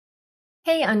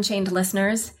Hey, Unchained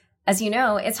listeners. As you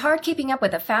know, it's hard keeping up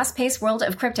with the fast-paced world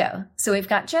of crypto, so we've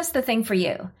got just the thing for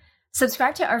you.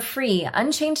 Subscribe to our free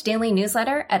Unchained daily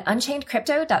newsletter at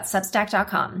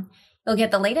unchainedcrypto.substack.com. You'll get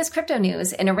the latest crypto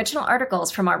news and original articles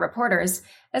from our reporters,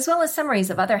 as well as summaries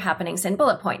of other happenings and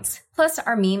bullet points, plus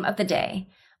our meme of the day,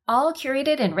 all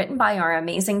curated and written by our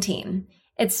amazing team.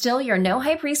 It's still your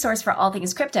no-hype resource for all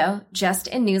things crypto, just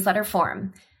in newsletter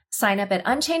form. Sign up at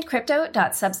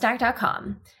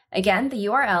unchainedcrypto.substack.com. Again, the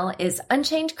URL is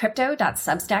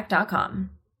unchainedcrypto.substack.com.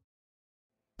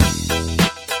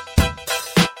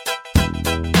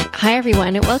 Hi,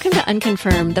 everyone. Welcome to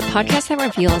Unconfirmed, the podcast that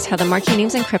reveals how the marquee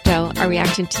names in crypto are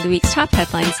reacting to the week's top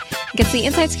headlines and gets the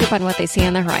inside scoop on what they see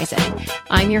on the horizon.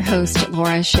 I'm your host,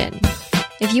 Laura Shin.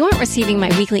 If you aren't receiving my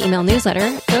weekly email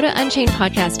newsletter, go to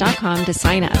unchainedpodcast.com to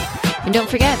sign up. And don't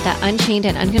forget that Unchained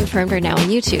and Unconfirmed are now on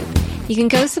YouTube. You can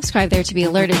go subscribe there to be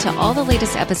alerted to all the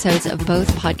latest episodes of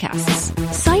both podcasts.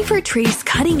 CipherTrace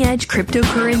cutting-edge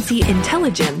cryptocurrency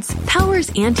intelligence powers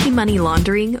anti-money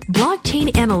laundering, blockchain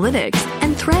analytics,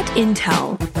 and threat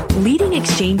intel. Leading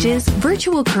exchanges,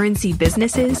 virtual currency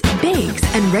businesses, banks,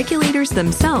 and regulators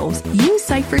themselves use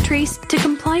CipherTrace to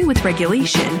comply with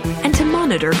regulation and to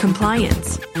monitor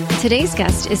compliance. Today's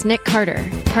guest is Nick Carter,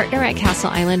 partner at Castle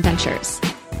Island Ventures.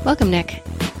 Welcome, Nick.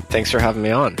 Thanks for having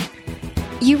me on.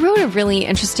 You wrote a really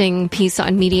interesting piece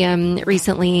on Medium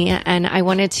recently, and I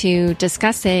wanted to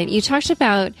discuss it. You talked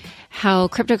about how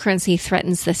cryptocurrency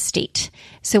threatens the state.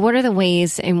 So what are the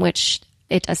ways in which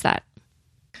it does that?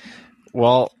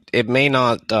 Well, it may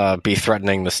not be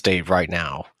threatening the state right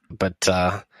now, but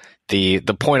the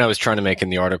point I was trying to make in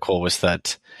the article was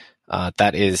that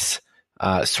that is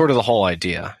sort of the whole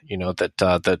idea, that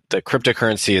the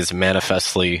cryptocurrency is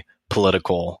manifestly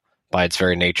political by its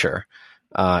very nature.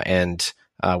 And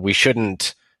we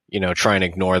shouldn't, try and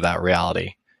ignore that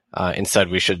reality. Instead,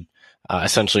 we should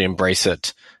essentially embrace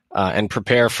it and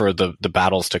prepare for the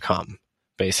battles to come,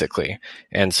 basically.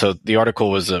 And so the article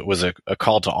was a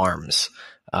call to arms,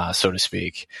 so to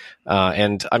speak.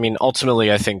 And I mean,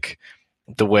 ultimately, I think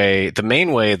the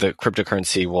main way that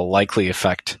cryptocurrency will likely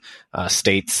affect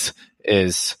states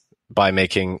is by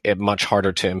making it much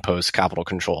harder to impose capital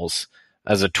controls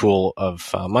as a tool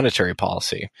of monetary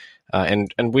policy.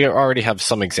 And we already have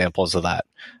some examples of that.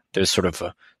 There's sort of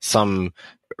some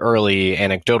early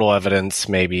anecdotal evidence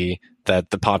maybe that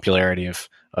the popularity of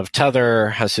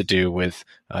Tether has to do with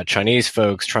Chinese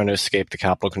folks trying to escape the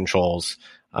capital controls.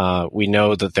 We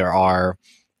know that there are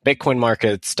Bitcoin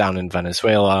markets down in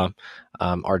Venezuela,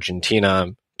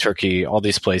 Argentina, Turkey, all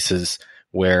these places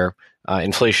where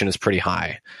inflation is pretty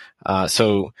high.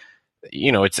 So,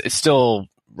 it's still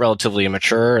relatively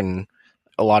immature, and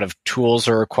a lot of tools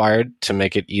are required to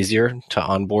make it easier to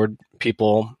onboard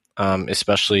people,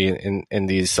 especially in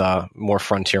these more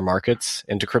frontier markets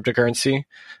into cryptocurrency.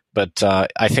 But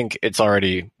I think it's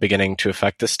already beginning to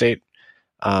affect the state.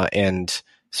 And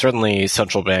certainly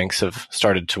central banks have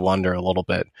started to wonder a little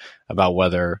bit about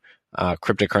whether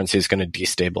cryptocurrency is going to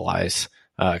destabilize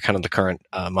kind of the current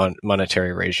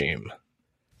monetary regime.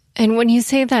 And when you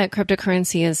say that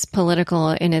cryptocurrency is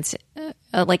political in its,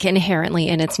 inherently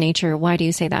in its nature, why do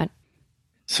you say that?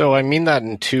 So I mean that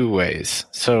in two ways.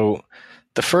 So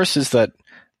the first is that,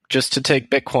 just to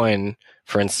take Bitcoin,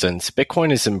 for instance,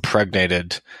 Bitcoin is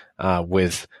impregnated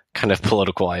with kind of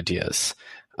political ideas.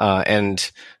 And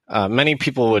many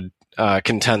people would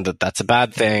contend that that's a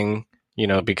bad thing,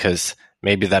 because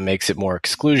maybe that makes it more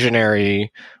exclusionary,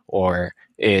 or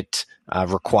it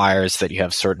requires that you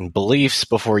have certain beliefs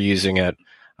before using it.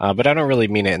 But I don't really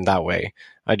mean it in that way.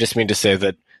 I just mean to say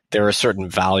that there are certain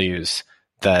values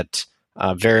that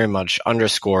very much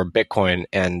underscore Bitcoin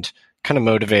and kind of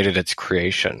motivated its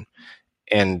creation.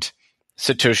 And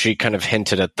Satoshi kind of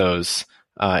hinted at those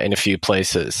in a few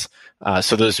places.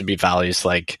 So those would be values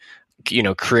like,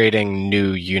 creating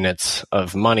new units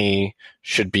of money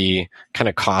should be kind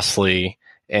of costly,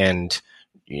 and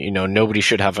nobody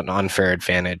should have an unfair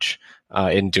advantage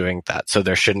in doing that. So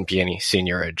there shouldn't be any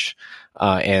seigniorage.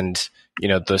 And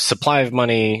the supply of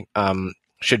money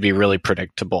should be really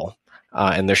predictable,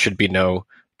 and there should be no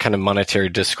kind of monetary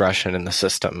discretion in the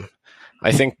system.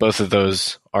 I think both of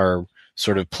those are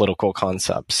sort of political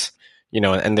concepts,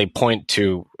 and they point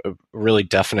to a really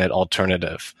definite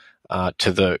alternative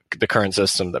to the current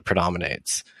system that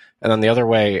predominates. And then the other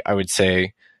way I would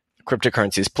say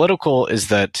cryptocurrency is political is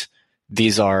that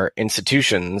these are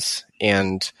institutions,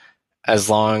 and as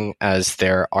long as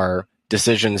there are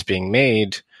decisions being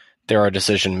made, there are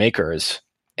decision makers,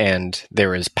 and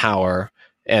there is power,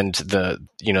 and the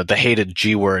hated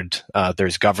G word,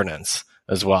 there's governance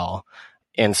as well.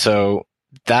 And so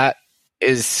that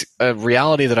is a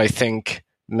reality that I think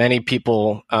many of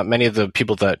the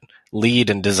people that lead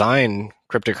and design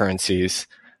cryptocurrencies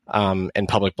and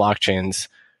public blockchains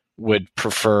would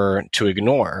prefer to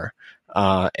ignore.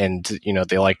 And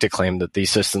they like to claim that these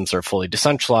systems are fully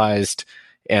decentralized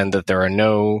and that there are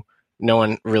no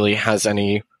one really has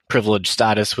any privileged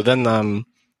status within them.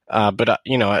 But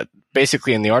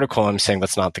basically in the article, I'm saying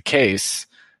that's not the case.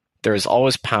 There is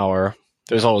always power.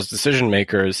 There's always decision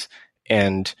makers.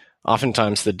 And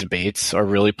oftentimes the debates are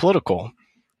really political.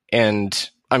 And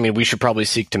I mean, we should probably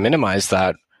seek to minimize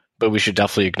that, but we should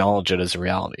definitely acknowledge it as a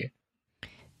reality.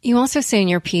 You also say in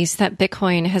your piece that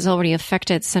Bitcoin has already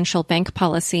affected central bank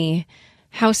policy.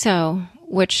 How so?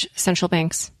 Which central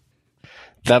banks?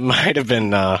 That might have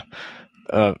been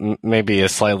maybe a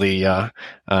slightly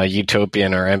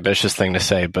utopian or ambitious thing to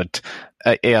say, but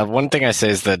one thing I say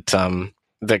is that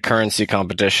the currency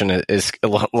competition is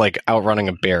like outrunning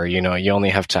a bear. You only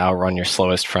have to outrun your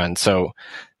slowest friend. So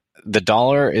the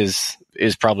dollar is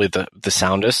probably the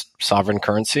soundest sovereign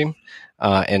currency,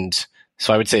 and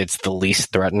so I would say it's the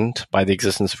least threatened by the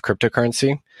existence of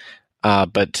cryptocurrency.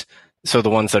 But so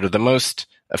the ones that are the most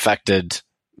affected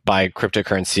by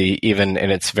cryptocurrency, even in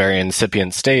its very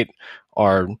incipient state,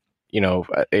 are,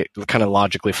 it kind of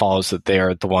logically follows that they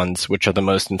are the ones which are the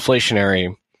most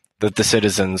inflationary, that the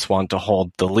citizens want to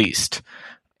hold the least.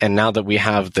 And now that we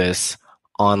have this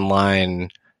online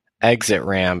exit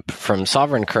ramp from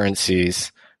sovereign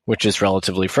currencies, which is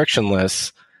relatively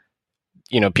frictionless,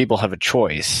 people have a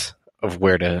choice of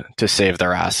where to save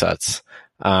their assets.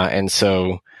 And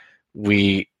so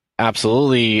we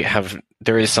absolutely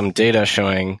there is some data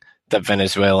showing that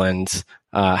Venezuelans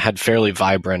had fairly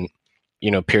vibrant,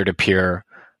 peer-to-peer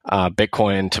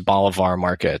Bitcoin to Bolivar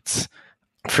markets.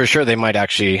 For sure, they might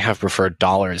actually have preferred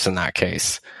dollars in that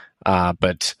case.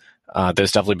 But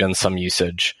there's definitely been some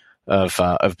usage of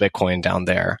Bitcoin down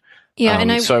there. Yeah,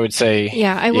 and so I would say...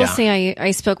 Yeah, I will say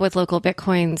I spoke with local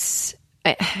Bitcoins.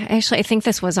 I think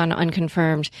this was on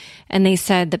Unconfirmed, and they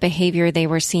said the behavior they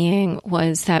were seeing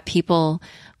was that people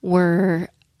were,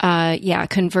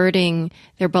 converting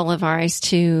their bolivars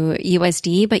to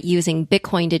USD, but using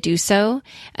Bitcoin to do so,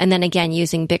 and then again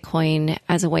using Bitcoin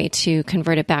as a way to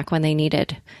convert it back when they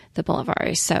needed the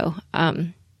bolivars. So,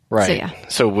 right. So, yeah.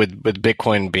 So with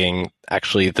Bitcoin being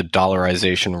actually the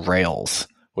dollarization rails,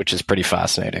 which is pretty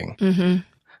fascinating. Mm-hmm.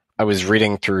 I was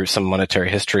reading through some monetary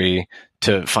history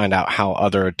to find out how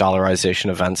other dollarization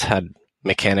events had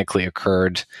mechanically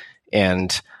occurred.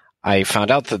 And I found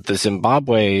out that the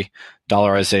Zimbabwe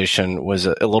dollarization was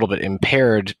a little bit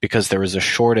impaired because there was a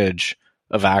shortage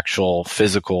of actual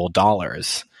physical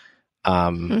dollars,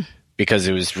 because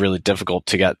it was really difficult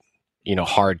to get,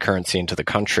 hard currency into the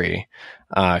country,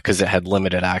 because it had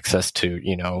limited access to,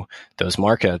 those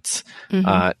markets.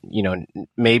 Mm-hmm.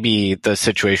 Maybe the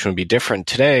situation would be different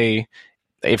today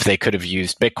if they could have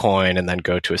used Bitcoin and then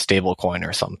go to a stable coin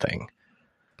or something.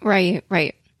 Right.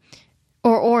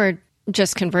 Or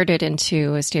just convert it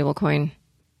into a stable coin.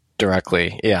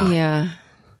 Directly, yeah. Yeah.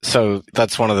 So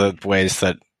that's one of the ways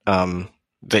that,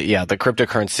 the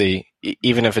cryptocurrency,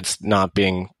 even if it's not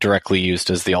being directly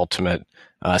used as the ultimate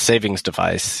savings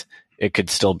device, it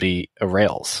could still be a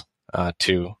rails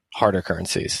to harder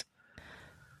currencies.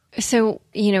 So,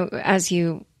 as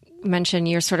you mentioned,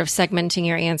 you're sort of segmenting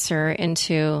your answer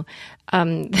into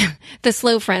the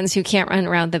slow friends who can't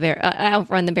outrun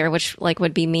the bear, which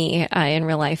would be me in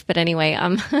real life. But anyway,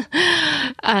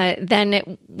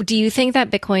 then do you think that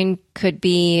Bitcoin could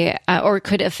be or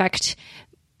could affect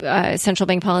central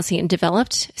bank policy in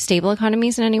developed, stable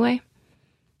economies in any way?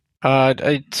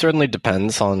 It certainly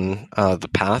depends on the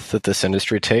path that this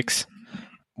industry takes.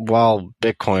 While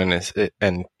Bitcoin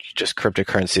and just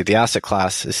cryptocurrency, the asset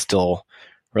class is still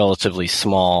relatively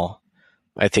small,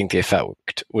 I think the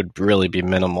effect would really be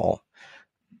minimal.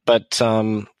 But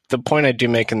the point I do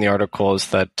make in the article is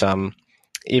that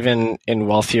even in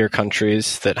wealthier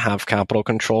countries that have capital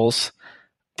controls,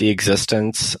 the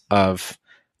existence of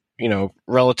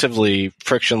relatively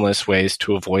frictionless ways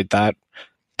to avoid that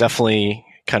definitely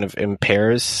kind of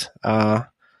impairs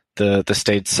the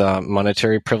state's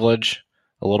monetary privilege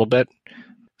a little bit.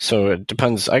 So it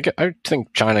depends. I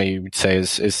think China, you would say,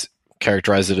 is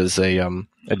characterize it as a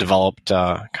developed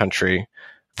country.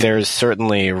 There's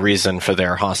certainly a reason for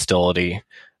their hostility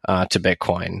to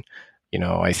Bitcoin.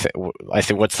 I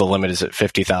think what's the limit? Is it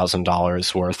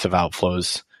 $50,000 worth of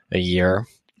outflows a year?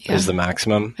 Yeah. Is the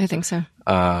maximum? I think so.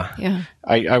 Yeah.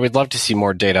 I would love to see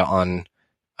more data on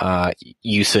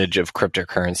usage of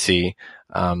cryptocurrency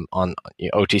on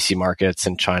OTC markets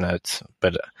in China.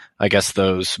 But I guess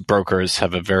those brokers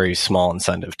have a very small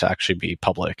incentive to actually be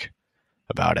public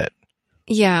about it.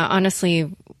 Yeah, honestly,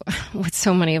 what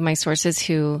so many of my sources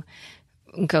who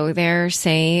go there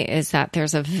say is that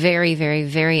there's a very, very,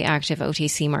 very active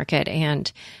OTC market, and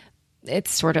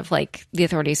it's sort of like the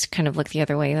authorities kind of look the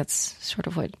other way. That's sort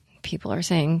of what people are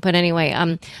saying. But anyway,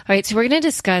 all right, so we're going to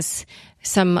discuss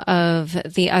some of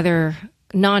the other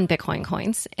non-Bitcoin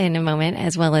coins in a moment,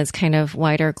 as well as kind of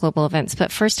wider global events.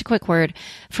 But first, a quick word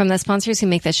from the sponsors who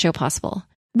make this show possible.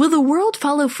 Will the world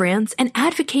follow France and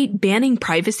advocate banning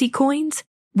privacy coins?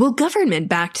 Will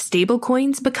government-backed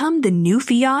stablecoins become the new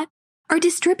fiat? Are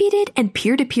distributed and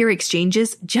peer-to-peer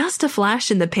exchanges just a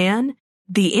flash in the pan?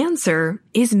 The answer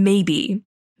is maybe.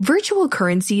 Virtual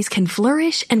currencies can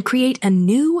flourish and create a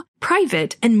new,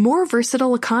 private, and more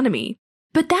versatile economy.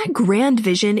 But that grand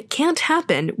vision can't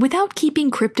happen without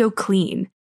keeping crypto clean.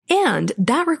 And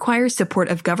that requires support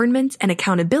of governments and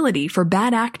accountability for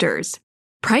bad actors.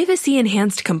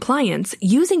 Privacy-enhanced compliance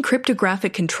using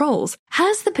cryptographic controls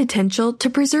has the potential to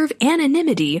preserve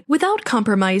anonymity without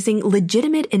compromising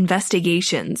legitimate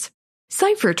investigations.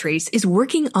 CipherTrace is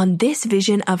working on this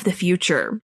vision of the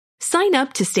future. Sign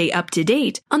up to stay up to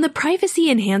date on the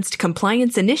Privacy-Enhanced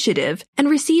Compliance Initiative and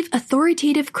receive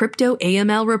authoritative crypto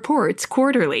AML reports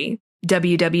quarterly.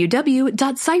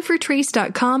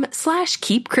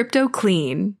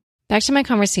 www.ciphertrace.com/keepcryptoclean. Back to my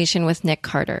conversation with Nick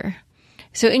Carter.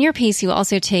 So in your piece, you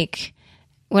also take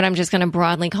what I'm just going to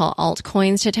broadly call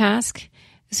altcoins to task.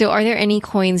 So are there any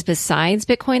coins besides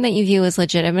Bitcoin that you view as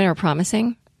legitimate or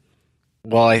promising?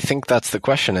 Well, I think that's the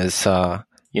question is,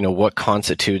 what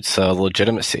constitutes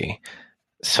legitimacy?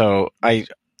 So I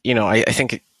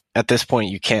think at this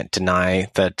point you can't deny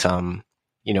that,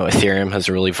 Ethereum has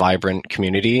a really vibrant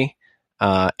community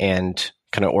and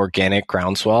kind of organic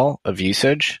groundswell of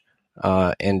usage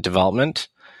and development.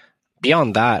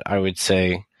 Beyond that, I would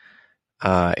say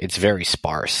it's very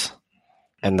sparse,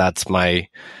 and that's my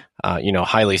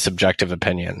highly subjective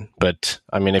opinion. But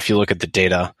I mean, if you look at the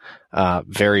data,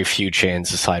 very few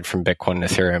chains aside from Bitcoin and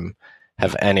Ethereum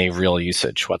have any real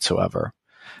usage whatsoever.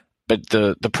 But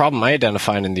the problem I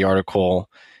identified in the article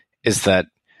is that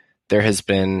there has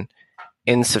been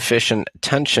insufficient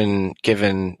attention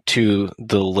given to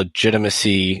the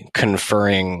legitimacy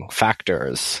conferring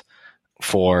factors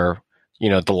for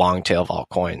the long tail of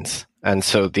altcoins. And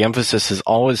so the emphasis has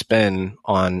always been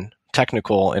on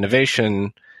technical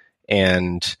innovation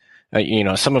and,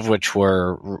 some of which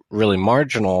were really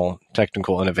marginal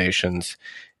technical innovations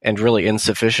and really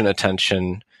insufficient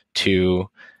attention to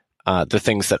the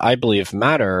things that I believe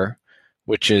matter,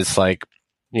 which is like,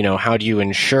 how do you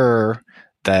ensure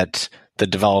that the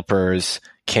developers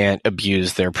can't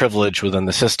abuse their privilege within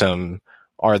the system?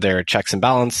 Are there checks and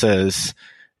balances?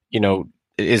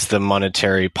 Is the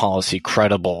monetary policy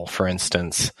credible, for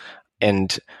instance?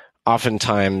 And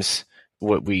oftentimes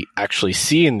what we actually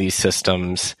see in these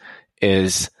systems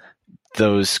is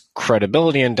those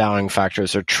credibility endowing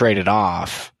factors are traded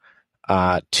off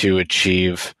to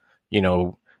achieve,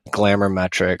 glamour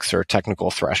metrics or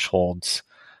technical thresholds.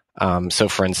 So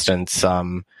for instance,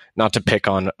 not to pick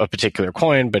on a particular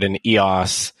coin, but in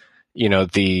EOS,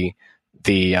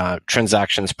 the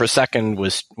transactions per second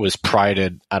was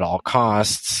prided at all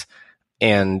costs,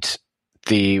 and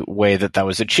the way that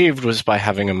was achieved was by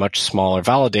having a much smaller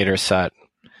validator set.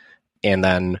 And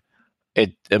then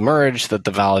it emerged that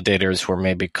the validators were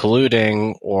maybe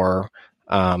colluding or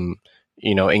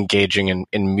engaging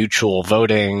in mutual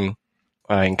voting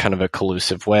in kind of a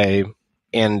collusive way.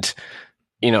 And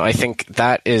I think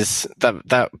that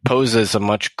poses a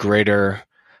much greater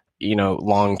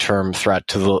long-term threat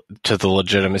to the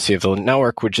legitimacy of the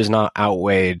network, which is not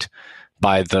outweighed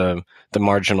by the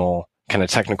marginal kind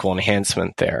of technical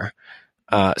enhancement there.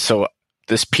 So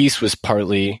this piece was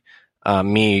partly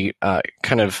me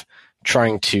kind of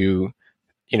trying to,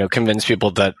 convince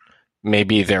people that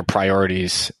maybe their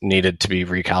priorities needed to be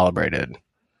recalibrated.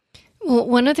 Well,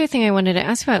 one other thing I wanted to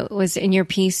ask about was in your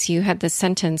piece, you had this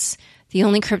sentence, the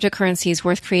only cryptocurrencies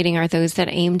worth creating are those that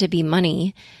aim to be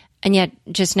money. And yet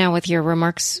just now with your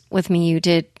remarks with me, you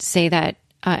did say that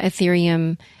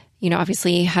Ethereum,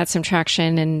 obviously had some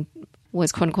traction and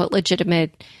was quote unquote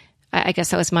legitimate. I guess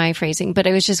that was my phrasing, but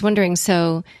I was just wondering,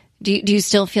 so do you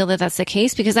still feel that that's the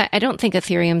case? Because I don't think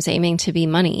Ethereum's aiming to be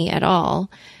money at all.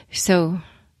 So.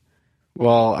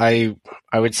 Well, I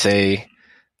would say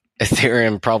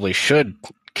Ethereum probably should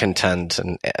contend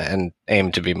and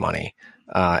aim to be money.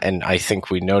 And I think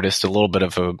we noticed a little bit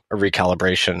of a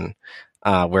recalibration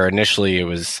where initially it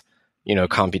was,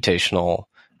 computational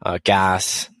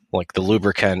gas, like the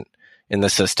lubricant in the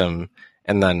system.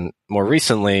 And then more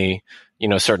recently,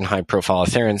 certain high profile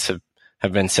Ethereans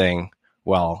have been saying,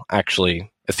 well,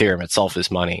 actually Ethereum itself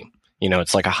is money.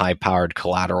 It's like a high powered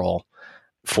collateral.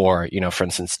 for, for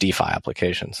instance, DeFi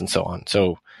applications and so on.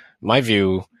 So my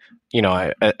view,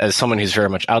 as someone who's very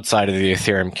much outside of the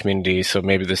Ethereum community, so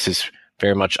maybe this is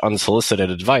very much unsolicited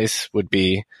advice, would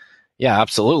be, yeah,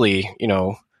 absolutely,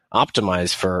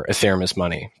 optimize for Ethereum as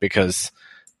money, because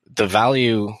the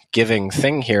value giving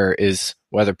thing here is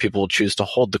whether people will choose to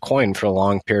hold the coin for a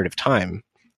long period of time,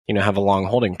 have a long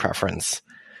holding preference.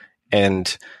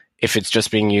 And if it's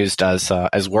just being used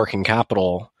as working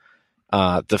capital,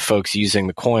 the folks using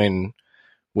the coin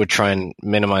would try and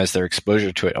minimize their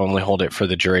exposure to it, only hold it for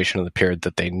the duration of the period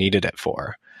that they needed it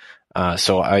for.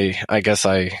 So I guess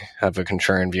I have a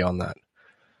contrarian view on that.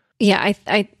 Yeah,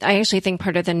 I actually think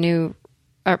part of the new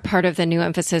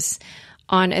emphasis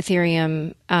on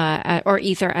Ethereum or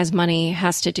Ether as money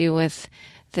has to do with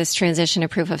this transition to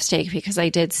proof of stake, because I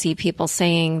did see people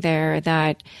saying there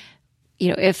that,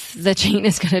 if the chain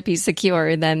is going to be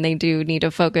secure, then they do need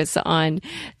to focus on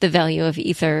the value of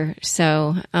Ether.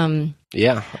 So,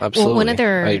 yeah,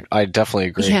 absolutely. I definitely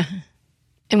agree. Yeah.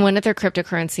 And one other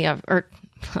cryptocurrency, or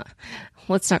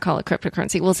let's not call it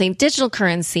cryptocurrency, we'll say digital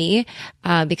currency,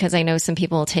 because I know some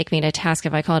people will take me to task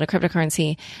if I call it a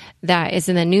cryptocurrency, that is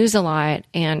in the news a lot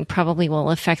and probably will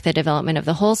affect the development of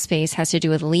the whole space, has to do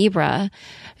with Libra.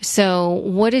 So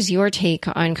what is your take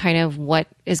on kind of what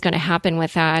is going to happen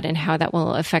with that and how that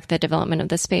will affect the development of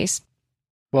the space?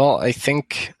 Well, I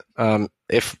think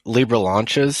if Libra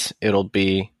launches, it'll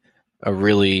be a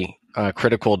really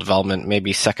critical development,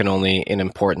 maybe second only in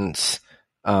importance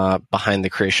behind the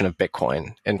creation of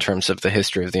Bitcoin in terms of the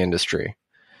history of the industry.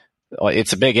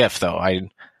 It's a big if, though.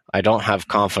 I don't have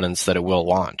confidence that it will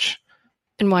launch.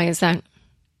 And why is that?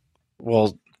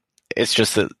 Well, it's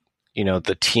just that,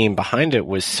 the team behind it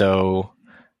was so,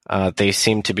 they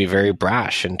seem to be very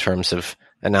brash in terms of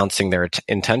announcing their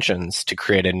intentions to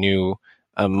create a new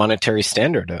monetary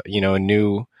standard, a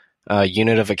new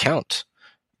unit of account.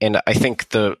 And I think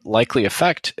the likely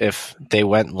effect, if they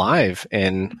went live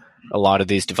in a lot of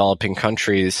these developing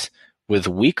countries with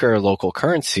weaker local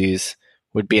currencies,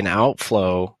 would be an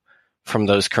outflow from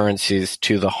those currencies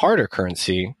to the harder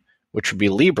currency, which would be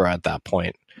Libra at that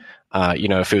point.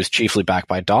 If it was chiefly backed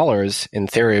by dollars, in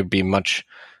theory, it would be much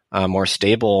more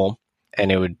stable,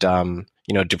 and it would,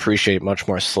 depreciate much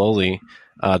more slowly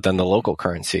than the local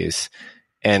currencies.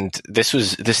 And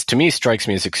this to me strikes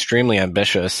me as extremely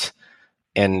ambitious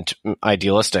and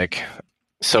idealistic.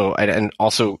 So, and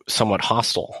also somewhat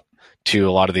hostile to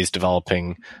a lot of these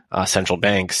developing central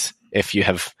banks. If you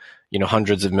have,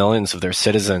 hundreds of millions of their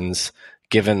citizens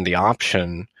given the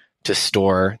option to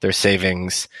store their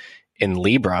savings in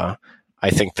Libra, I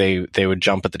think they would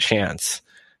jump at the chance,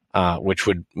 which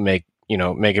would make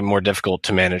it more difficult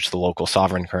to manage the local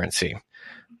sovereign currency.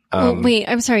 Wait,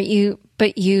 I'm sorry,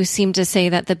 but you seem to say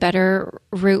that the better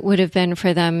route would have been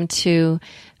for them to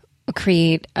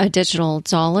create a digital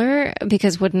dollar,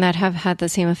 because wouldn't that have had the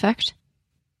same effect?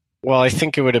 Well, I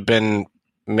think it would have been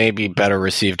maybe better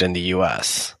received in the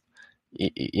U.S.,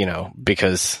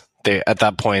 because at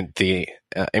that point, the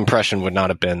impression would not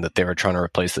have been that they were trying to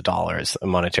replace the dollar as a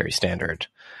monetary standard.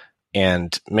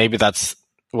 And maybe that's,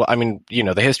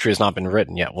 the history has not been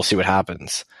written yet. We'll see what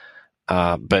happens.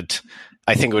 But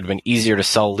I think it would have been easier to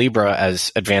sell Libra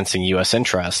as advancing U.S.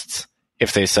 interests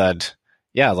if they said,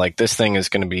 yeah, like this thing is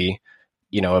going to be,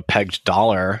 a pegged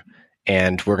dollar,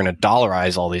 and we're going to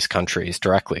dollarize all these countries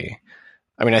directly.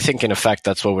 I think in effect,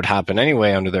 that's what would happen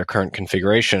anyway under their current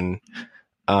configuration.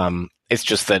 It's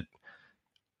just that,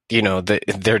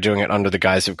 they're doing it under the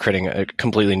guise of creating a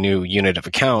completely new unit of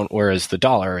account, whereas the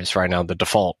dollar is right now the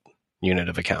default unit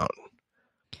of account.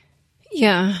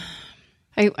 Yeah.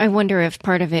 I wonder if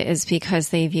part of it is because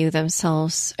they view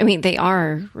themselves, they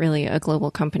are really a global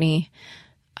company,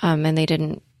 and they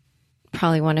didn't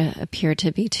probably want to appear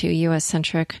to be too U.S.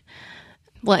 centric.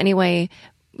 Well, anyway,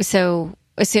 so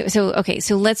okay,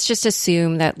 so let's just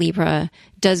assume that Libra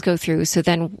does go through. So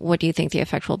then what do you think the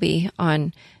effect will be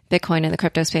on Bitcoin and the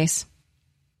crypto space?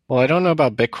 Well, I don't know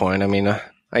about Bitcoin.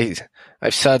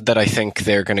 I've said that I think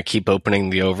they're going to keep opening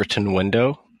the Overton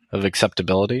window of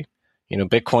acceptability.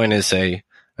 Bitcoin is a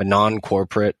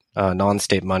non-corporate,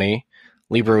 non-state money.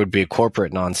 Libra would be a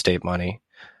corporate non-state money.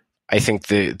 I think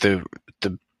the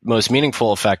most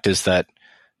meaningful effect is that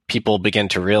people begin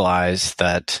to realize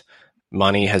that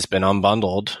money has been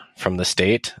unbundled from the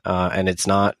state, and it's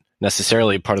not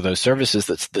necessarily part of those services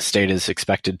that the state is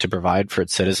expected to provide for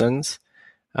its citizens,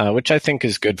 which I think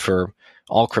is good for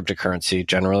all cryptocurrency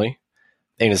generally,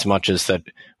 in as much as that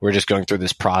we're just going through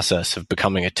this process of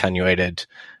becoming attenuated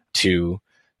to,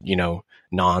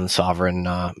 non-sovereign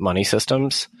money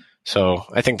systems. So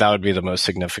I think that would be the most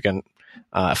significant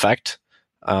effect.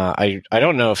 I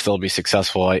don't know if they'll be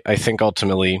successful. I think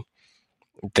ultimately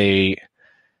they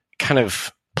kind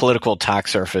of political attack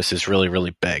surface is really,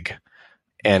 really big.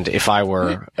 And if I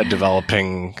were a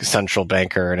developing central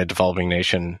banker in a developing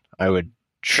nation, I would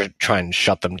try and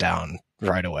shut them down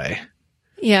right away.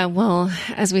 Yeah, well,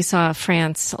 as we saw,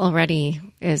 France already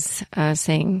is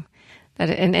saying that,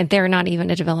 and they're not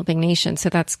even a developing nation, so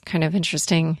that's kind of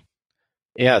interesting.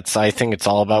 Yeah, I think it's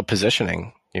all about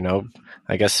positioning.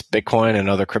 I guess Bitcoin and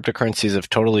other cryptocurrencies have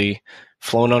totally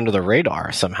flown under the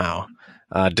radar somehow,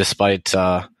 despite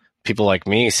people like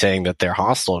me saying that they're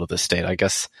hostile to the state. I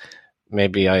guess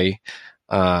maybe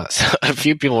a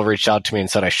few people reached out to me and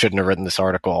said I shouldn't have written this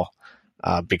article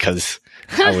because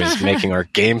I was making our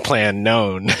game plan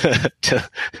known to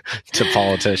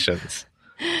politicians.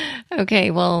 Okay,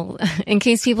 well, in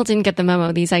case people didn't get the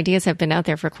memo, these ideas have been out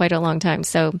there for quite a long time.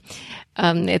 So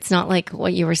it's not like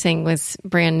what you were saying was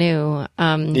brand new,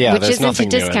 which isn't to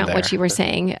discount what you were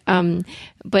saying.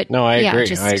 But no, I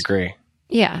agree. I agree.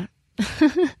 Yeah.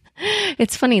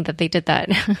 It's funny that they did that.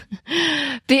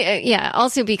 Yeah.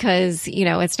 Also because,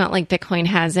 it's not like Bitcoin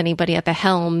has anybody at the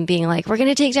helm being like, we're going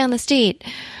to take down the state.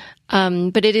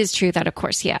 But it is true that, of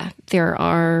course, there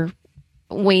are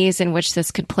ways in which this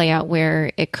could play out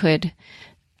where it could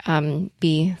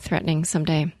be threatening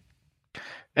someday.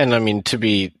 And I mean, to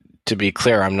be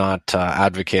clear, I'm not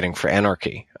advocating for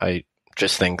anarchy. I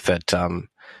just think that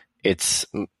it's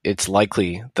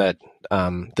likely that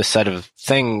the set of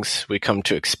things we come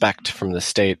to expect from the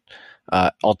state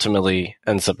ultimately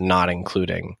ends up not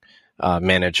including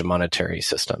manage a monetary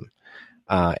system.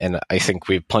 And I think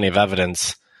we have plenty of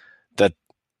evidence that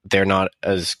they're not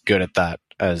as good at that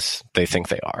as they think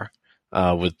they are,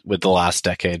 with the last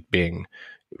decade being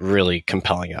really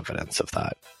compelling evidence of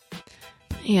that.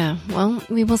 Yeah, well,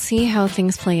 we will see how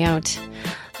things play out.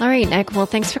 All right, Nick, well,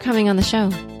 thanks for coming on the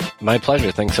show. My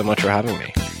pleasure. Thanks so much for having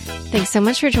me. Thanks so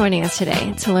much for joining us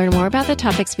today. To learn more about the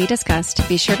topics we discussed,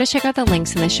 be sure to check out the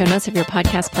links in the show notes of your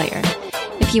podcast player.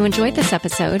 If you enjoyed this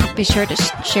episode, be sure to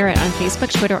share it on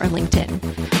Facebook, Twitter, or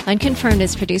LinkedIn. Unconfirmed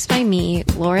is produced by me,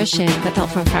 Laura Shin, with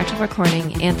help from Fractal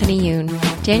Recording, Anthony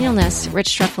Yoon, Daniel Ness, Rich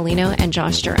Streffolino, and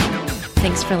Josh Durham.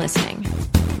 Thanks for listening.